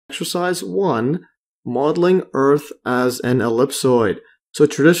Exercise 1, modeling Earth as an ellipsoid. So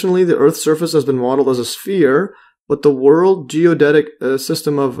traditionally, the Earth's surface has been modeled as a sphere, but the World Geodetic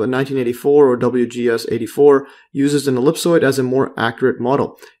System of 1984, or WGS 84, uses an ellipsoid as a more accurate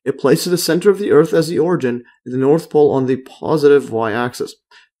model. It places the center of the Earth as the origin, and the North Pole on the positive y-axis.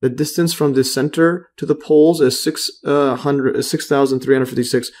 The distance from the center to the poles is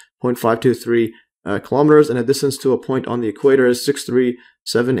 6,356.523 kilometers, and the distance to a point on the equator is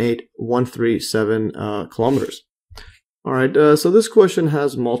 6378137 kilometers. All right, so this question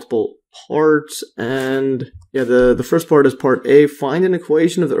has multiple parts, and yeah, the first part is part A. Find an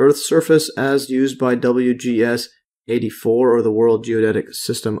equation of the Earth's surface as used by WGS 84, or the World Geodetic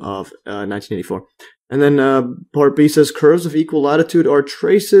System of 1984. And then part B says curves of equal latitude are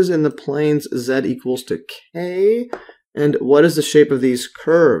traces in the planes z equals to k. And what is the shape of these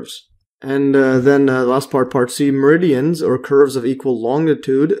curves? And then the last part C, meridians or curves of equal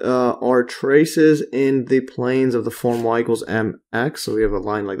longitude are traces in the planes of the form y equals mx. So we have a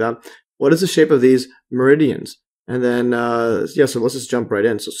line like that. What is the shape of these meridians? And then, yeah, so let's just jump right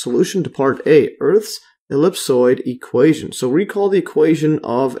in. So solution to part A, Earth's ellipsoid equation. So recall the equation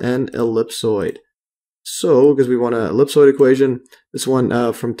of an ellipsoid. So, because we want an ellipsoid equation, this one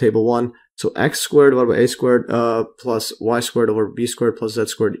from table 1. So x squared divided by a squared plus y squared over b squared plus z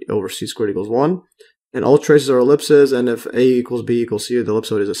squared over c squared equals 1. And all traces are ellipses, and if a equals b equals c, the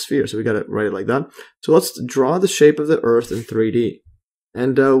ellipsoid is a sphere. So we got to write it like that. So let's draw the shape of the Earth in 3D.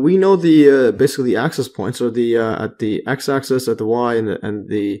 And we know the basically the axis points, or the at the x-axis, at the y, and at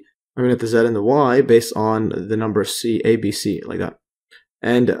the z and the y, based on the number c, a, b, c, like that.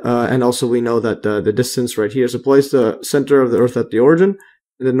 And also we know that the distance right here. So place the center of the Earth at the origin,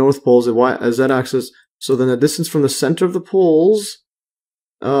 and the North Pole is the z-axis. So then the distance from the center of the poles,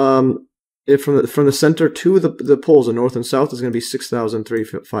 from the center to the poles, the north and south, is going to be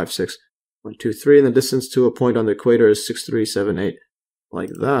 6,356.23, and the distance to a point on the equator is 6,378, like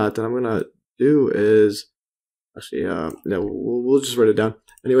that. And I'm going to do is actually, we'll just write it down.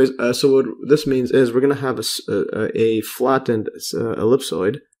 Anyways, so what this means is we're going to have a flattened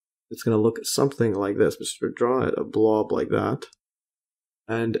ellipsoid. It's going to look something like this. Just draw it a blob like that.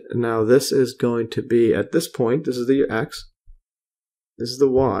 And now this is going to be, at this point, this is the x, this is the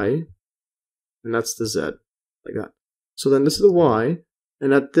y, and that's the z, like that. So then this is the y,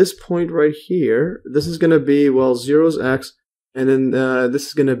 and at this point right here, this is going to be, well, 0 is x, and then this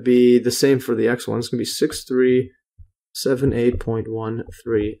is going to be the same for the x1. It's going to be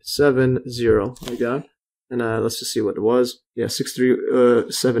 6,378.1370, like that. And let's just see what it was. Yeah,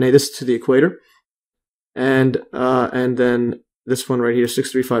 6,378. This is to the equator, and then this one right here,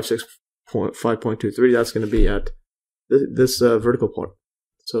 6,356.5.23. That's going to be at this vertical part.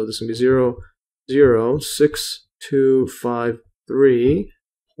 So this is going to be 0, 0, 6, 2, 5, 3.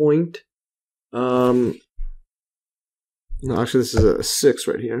 No, actually, this is a 6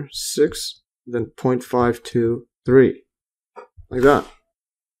 right here. 6, then 0.523, like that.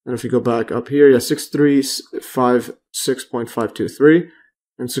 And if you go back up here, yeah, 6,356.523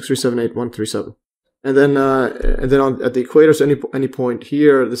 and 6,378.137. And then at the equator, so any point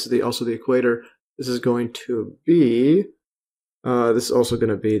here, this is also the equator. This is going to be this is also going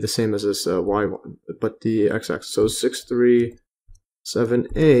to be the same as this y1, but the x-axis. So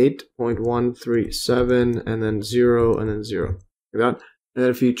 6,378.137, and then 0, and then 0, like that. And then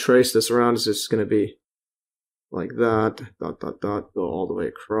if you trace this around, it's just going to be like that, dot, dot, dot, go all the way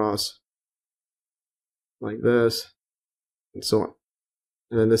across, like this, and so on.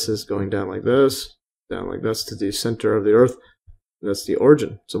 And then this is going down like this to the center of the Earth. And that's the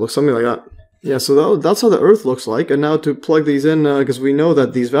origin. So it looks something like that. Yeah, so that's how the Earth looks like. And now to plug these in, because we know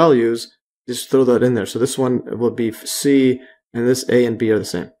that these values, just throw that in there. So this one will be C, and this A and B are the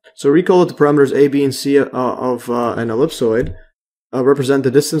same. So recall that the parameters A, B, and C of an ellipsoid represent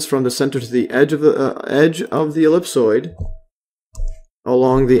the distance from the center to the edge of the ellipsoid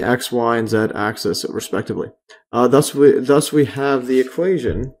along the x, y, and z axis, respectively. Thus we have the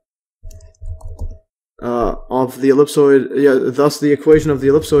equation of the ellipsoid. Yeah, thus the equation of the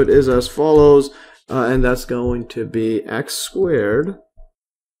ellipsoid is as follows, and that's going to be x squared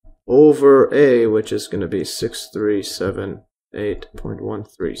over a, which is going to be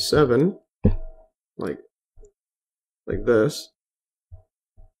 6,378.137, like this,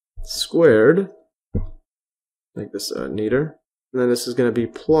 squared, make this neater, and then this is going to be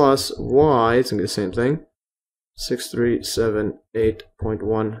plus y, it's going to be the same thing,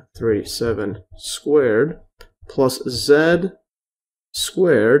 6,378.137 squared, plus z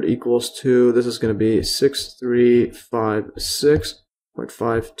squared equals to, this is going to be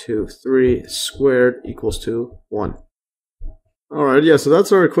 6,356.523 squared equals to 1. Alright, yeah, so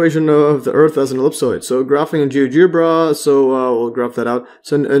that's our equation of the Earth as an ellipsoid. So graphing in GeoGebra, so we'll graph that out.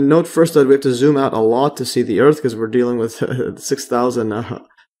 So note first that we have to zoom out a lot to see the Earth because we're dealing with 6,000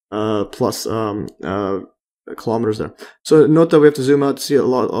 plus kilometers there. So note that we have to zoom out to see a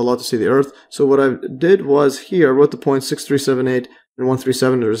lot to see the Earth. So what I did was here, I wrote the points 6378 and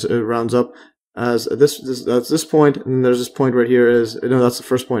 137. It rounds up as that's this point, and there's this point right here is, that's the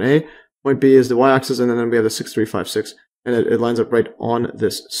first point A. Point B is the y-axis, and then we have the 6356. And it lines up right on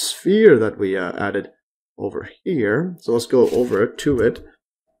this sphere that we added over here. So let's go over it to it.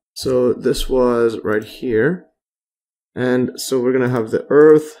 So this was right here. And so we're going to have the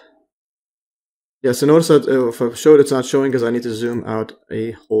Earth. Yeah, so notice that if I show it, it's not showing because I need to zoom out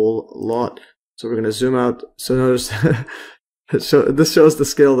a whole lot. So we're going to zoom out. So notice this shows the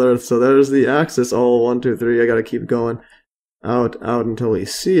scale of the Earth. So there's the axis, all 1, 2, 3. I got to keep going out until we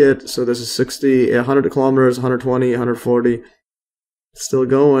see it. So this is 60, 100 kilometers, 120, 140. Still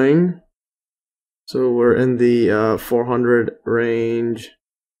going. So we're in the 400 range.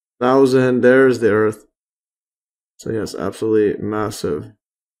 1,000. There's the Earth. So yes, absolutely massive.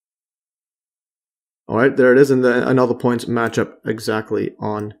 All right, there it is, and all the points match up exactly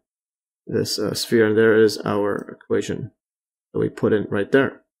on this sphere. And there is our equation that we put in right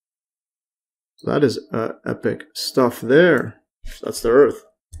there. So that is epic stuff there. That's the Earth.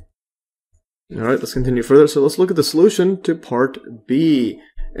 All right, let's continue further. So let's look at the solution to part B.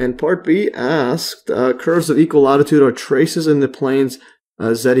 And part B asked, curves of equal latitude are traces in the planes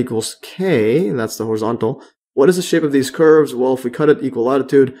z equals k, and that's the horizontal. What is the shape of these curves? Well, if we cut it equal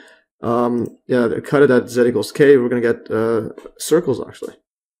latitude, cut it at z equals k, we're going to get circles, actually.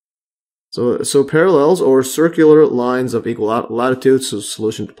 So parallels or circular lines of equal latitude, so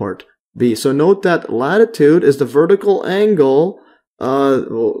solution to part B. So note that latitude is the vertical angle,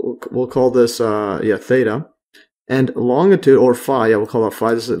 we'll call this, theta, and longitude, or phi, we'll call that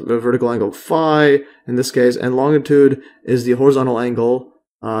phi, this is the vertical angle phi in this case, and longitude is the horizontal angle,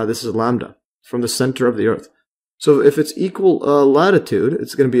 this is lambda, from the center of the Earth. So if it's equal latitude,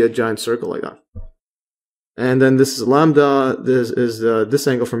 it's going to be a giant circle like that. And then this is lambda, this is this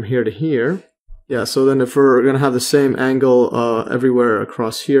angle from here to here. Yeah, so then if we're going to have the same angle everywhere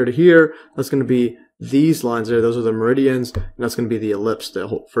across here to here, that's going to be these lines there. Those are the meridians, and that's going to be the ellipse, the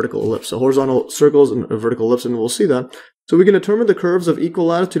vertical ellipse. So horizontal circles and a vertical ellipse, and we'll see that. So we can determine the curves of equal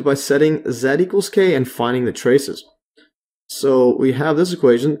latitude by setting z equals k and finding the traces. So we have this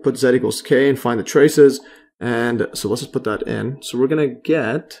equation, put z equals k and find the traces. And so let's just put that in. So we're going to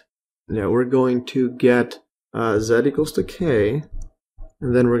get, z equals to k,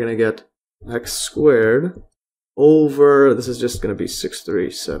 and then we're going to get x squared over, this is just going to be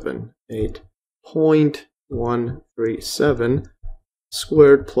 6378.137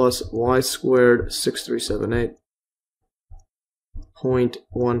 squared plus y squared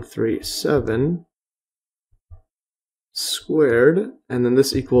 6378.137 squared, and then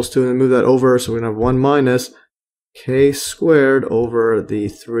this equals 2, and then move that over, so we're going to have 1 minus k squared over the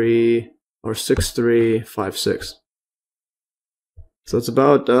 6356. So it's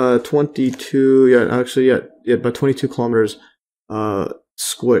about 22, about 22 kilometers more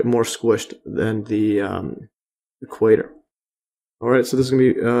squished than the equator. Alright, so this is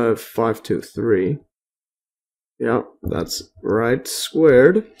going to be 523. Yeah, that's right,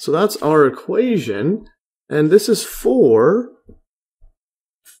 squared. So that's our equation. And this is for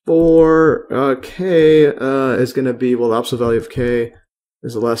k is going to be, well, the absolute value of k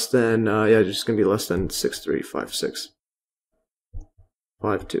is less than, just going to be less than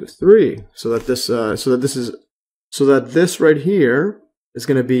 6356523. So that this right here is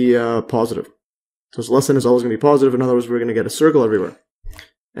going to be positive. So it's less than is always going to be positive. In other words, we're going to get a circle everywhere.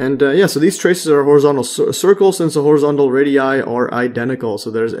 And so these traces are horizontal circles since the horizontal radii are identical.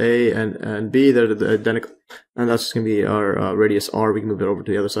 So there's A and B, they're identical. And that's going to be our radius R. We can move it over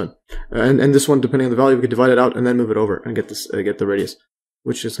to the other side. And this one, depending on the value, we could divide it out and then move it over and get the radius,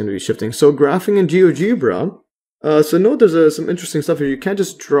 which is going to be shifting. So graphing in GeoGebra. So note there's some interesting stuff here. You can't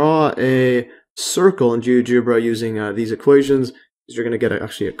just draw a circle in GeoGebra using these equations, because you're going to get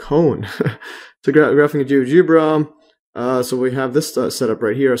actually a cone. So graphing in GeoGebra. So we have this set up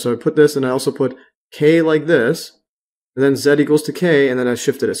right here. So I put this, and I also put k like this, and then z equals to k, and then I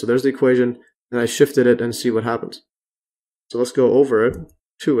shifted it. So there's the equation, and I shifted it and see what happens. So let's go over it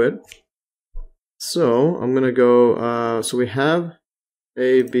to it. So I'm going to go, so we have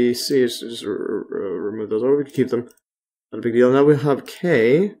A, B, C. Just remove those over. We can keep them. Not a big deal. Now we have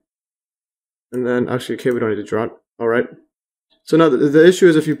k, and then actually k we don't need to draw it. All right. So now the issue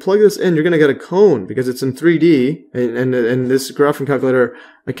is if you plug this in, you're going to get a cone because it's in 3D, and this graphing calculator,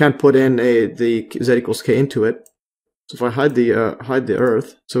 I can't put in the z equals k into it. So if I hide the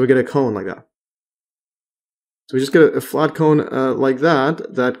Earth, so we get a cone like that. So we just get a flat cone like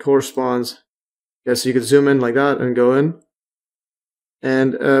that. That corresponds. Yeah, so you could zoom in like that and go in.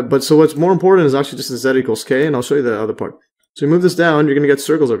 And but so what's more important is actually just the z equals k, and I'll show you the other part. So you move this down, you're going to get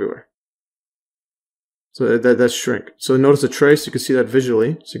circles everywhere. So that's shrink. So notice the trace, you can see that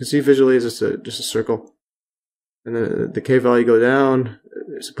visually. So you can see visually is just a circle. And then the k value go down,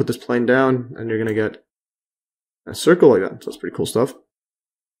 so put this plane down, and you're going to get a circle like that. So that's pretty cool stuff.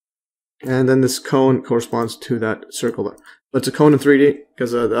 And then this cone corresponds to that circle there. But it's a cone in 3D,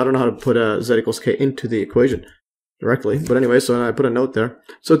 because I don't know how to put z equals k into the equation directly. But anyway, so I put a note there.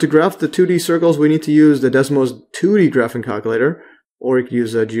 So to graph the 2D circles, we need to use the Desmo's 2D graphing calculator, or you could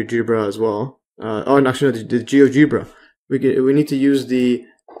use GeoGebra as well. And actually, no, the GeoGebra. We need to use the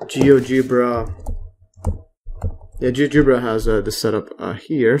GeoGebra. Yeah, GeoGebra has this setup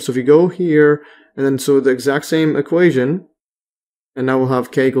here. So if you go here, and then so the exact same equation, and now we'll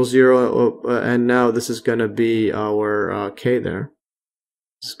have k equals 0, and now this is going to be our k there.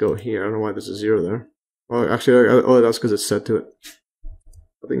 Let's go here. I don't know why this is 0 there. Well, actually, oh, that's because it's set to it.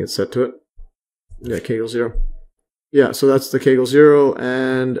 I think it's set to it. Yeah, k equals 0. Yeah, so that's the k equals 0,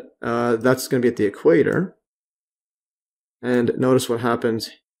 and that's going to be at the equator. And notice what happens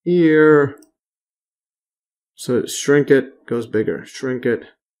here. So shrink it, goes bigger, shrink it.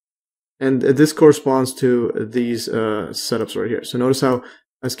 And this corresponds to these setups right here. So notice how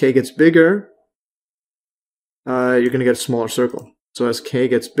as k gets bigger, you're going to get a smaller circle. So as k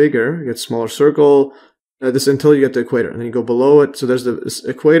gets bigger, you get a smaller circle, this until you get the equator. And then you go below it, so there's the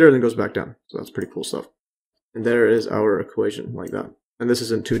equator, and then it goes back down. So that's pretty cool stuff. And there is our equation like that. And this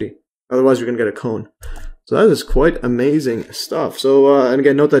is in 2D. Otherwise, you're going to get a cone. So that is quite amazing stuff. So, and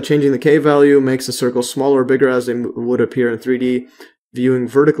again, note that changing the k value makes the circles smaller or bigger as they would appear in 3D, viewing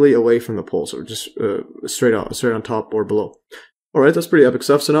vertically away from the pole. So just straight on top or below. All right, that's pretty epic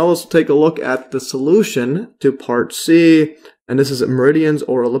stuff. So now let's take a look at the solution to part C. And this is meridians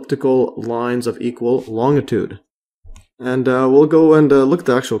or elliptical lines of equal longitude. And we'll go and look at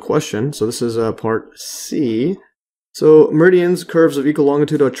the actual question. So this is part C. So meridians, curves of equal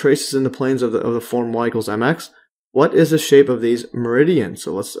longitude, are traces in the planes of the form y equals mx. What is the shape of these meridians?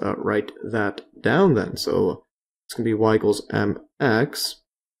 So let's write that down then. So it's going to be y equals mx.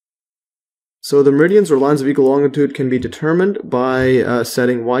 So the meridians or lines of equal longitude can be determined by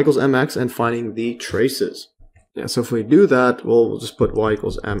setting y equals mx and finding the traces. Yeah, so if we do that, we'll just put y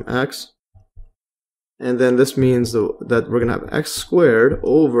equals mx. And then this means that we're going to have x squared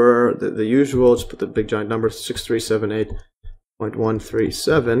over the usual, just put the big giant number,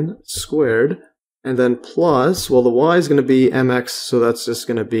 6378.137 squared. And then plus, well, the y is going to be mx, so that's just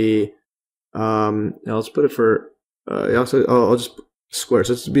going to be, let's put it for, I'll just square.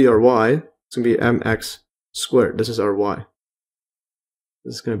 So this will be our y. It's going to be mx squared. This is our y.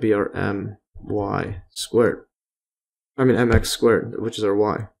 This is going to be our my squared. I mean mx squared, which is our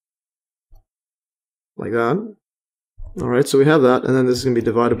y. Like that. Alright, so we have that, and then this is going to be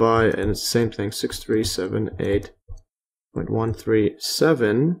divided by, and it's the same thing,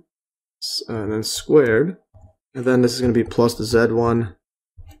 6378.137, and then squared. And then this is going to be plus the z1,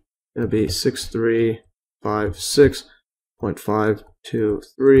 going to be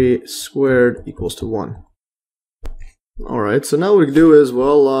 6356.523 squared equals to 1. Alright, so now what we can do is,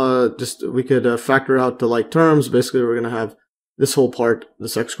 well, we could factor out the like terms. Basically, we're going to have this whole part,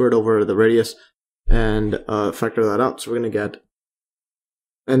 this x squared over the radius, and factor that out. So we're going to get,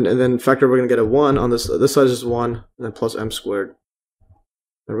 and then factor, we're going to get a 1 on this side is just 1, and then plus m squared.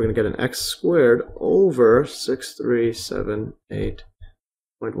 And we're going to get an x squared over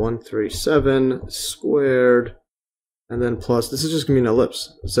 6378.137 squared, and then plus, this is just going to be an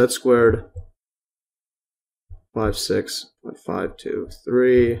ellipse, z squared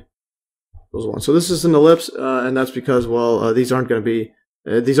 56.523 equals 1. So this is an ellipse, and that's because, well, these aren't going to be,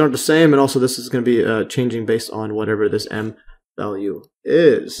 these aren't the same, and also this is going to be changing based on whatever this m value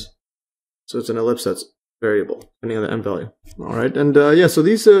is. So it's an ellipse that's variable, depending on the m value. All right, and yeah, so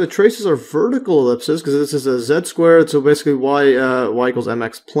these traces are vertical ellipses, because this is a z squared, so basically y equals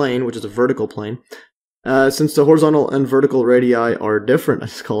mx plane, which is a vertical plane. Since the horizontal and vertical radii are different, I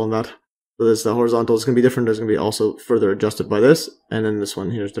just call them that. So this, the horizontal is going to be different. There's going to be also further adjusted by this, and then this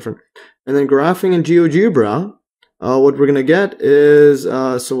one here is different. And then graphing in GeoGebra, what we're going to get is,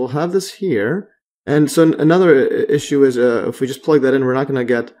 so we'll have this here. And so another issue is, if we just plug that in, we're not going to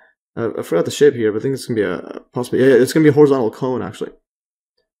get, I forgot the shape here, but I think it's going to be possibly, yeah, it's going to be a horizontal cone, actually.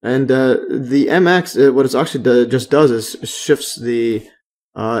 And the MX, what it actually just does is shifts the,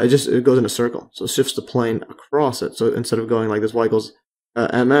 it goes in a circle. So it shifts the plane across it. So instead of going like this, y equals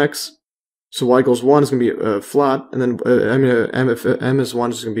MX, So y equals 1 is going to be flat, and then if m is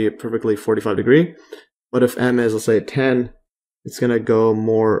 1, it's going to be perfectly 45 degree. But if m is, let's say, 10, it's going to go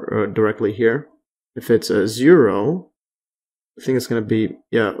more directly here. If it's 0, I think it's going to be,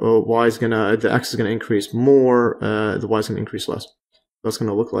 y is going to, the x is going to increase more, the y is going to increase less. That's going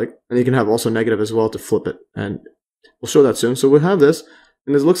to look like. And you can have also negative as well to flip it, and we'll show that soon. So we'll have this,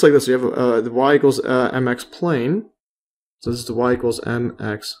 and it looks like this. You have the y equals mx plane. So this is the y equals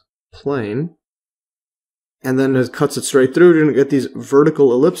mx plane. And then it cuts it straight through. You're going to get these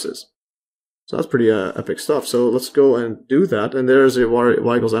vertical ellipses. So that's pretty epic stuff. So let's go and do that. And there's a y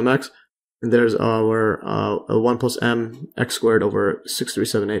equals mx. And there's our 1 plus m x squared over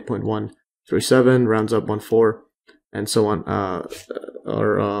 6378.137, rounds up 14, and so on,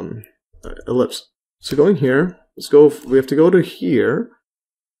 our ellipse. So going here, let's go, we have to go to here,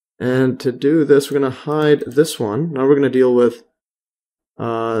 and to do this, we're going to hide this one. Now we're going to deal with,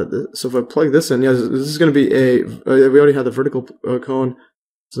 so if I plug this in, this is going to be we already had the vertical cone,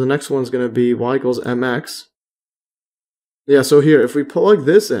 so the next one's going to be y equals mx. Yeah, so here, if we plug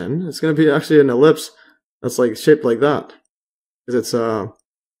this in, it's going to be actually an ellipse that's like shaped like that. Because it's,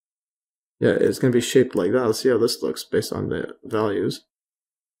 it's going to be shaped like that. Let's see how this looks based on the values.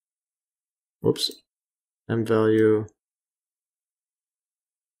 Whoops. M value.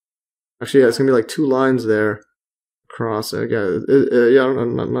 Actually, it's going to be like 2 lines there across. Again,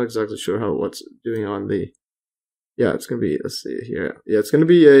 I'm not exactly sure what's doing on the, it's going to be, let's see here. Yeah, it's going to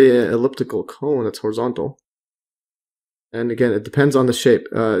be a elliptical cone that's horizontal. And again, it depends on the shape.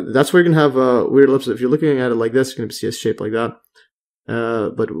 That's where you can have weird ellipses. If you're looking at it like this, you're going to see a shape like that.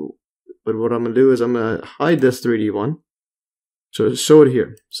 But what I'm going to do is I'm going to hide this 3D one. So show it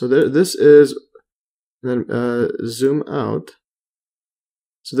here. So this is, and then zoom out.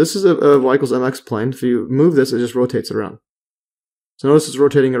 So this is a y equals mx plane. If you move this, it just rotates around. So notice it's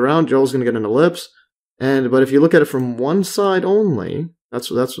rotating around. You're always going to get an ellipse. But if you look at it from one side only,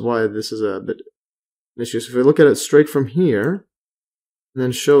 that's why this is a bit issue. So if we look at it straight from here, and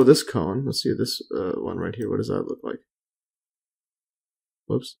then show this cone, let's see this one right here, what does that look like?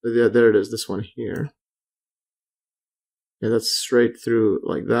 Whoops, yeah, there it is, this one here. Yeah, that's straight through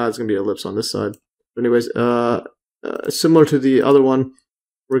like that. It's going to be an ellipse on this side. But anyways, similar to the other one,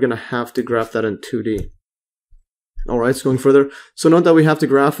 we're going to have to graph that in 2D. Alright, so going further. So note that we have to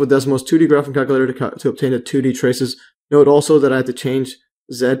graph with Desmos 2D graphing calculator to obtain the 2D traces. Note also that I had to change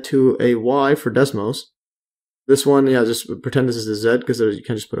Z to a Y for Desmos. This one, just pretend this is a Z, because you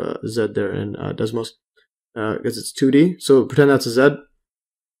can't just put a Z there in Desmos, because it's 2D. So pretend that's a Z,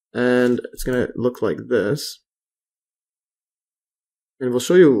 and it's going to look like this. And we'll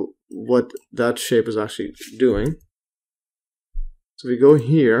show you what that shape is actually doing. So we go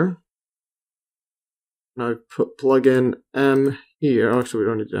here. Now plug in M here. Oh, actually, we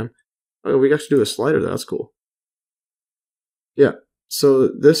don't need M. Oh, we actually do a slider there. That's cool. Yeah. So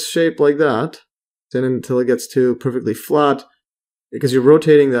this shape like that, then until it gets to perfectly flat, because you're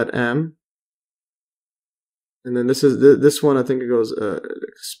rotating that M. And then this one, I think it goes, it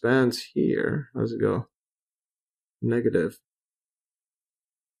expands here. How does it go? Negative.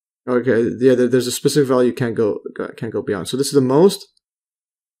 Okay, yeah, there's a specific value you can't go beyond. So this is the most,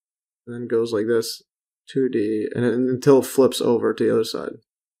 and then goes like this, 2D, and until it flips over to the other side.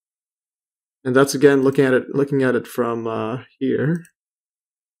 And that's again looking at it from here.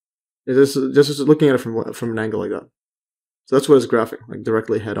 This is looking at it from an angle like that. So that's what it's graphing, like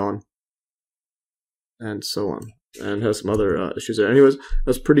directly head on, and so on. And has some other issues there. Anyways,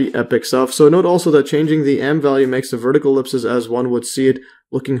 that's pretty epic stuff. So note also that changing the M value makes the vertical ellipses as one would see it,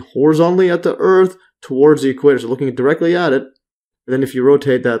 looking horizontally at the Earth towards the equator. So looking directly at it. And then if you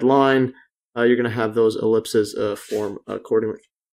rotate that line, you're going to have those ellipses form accordingly.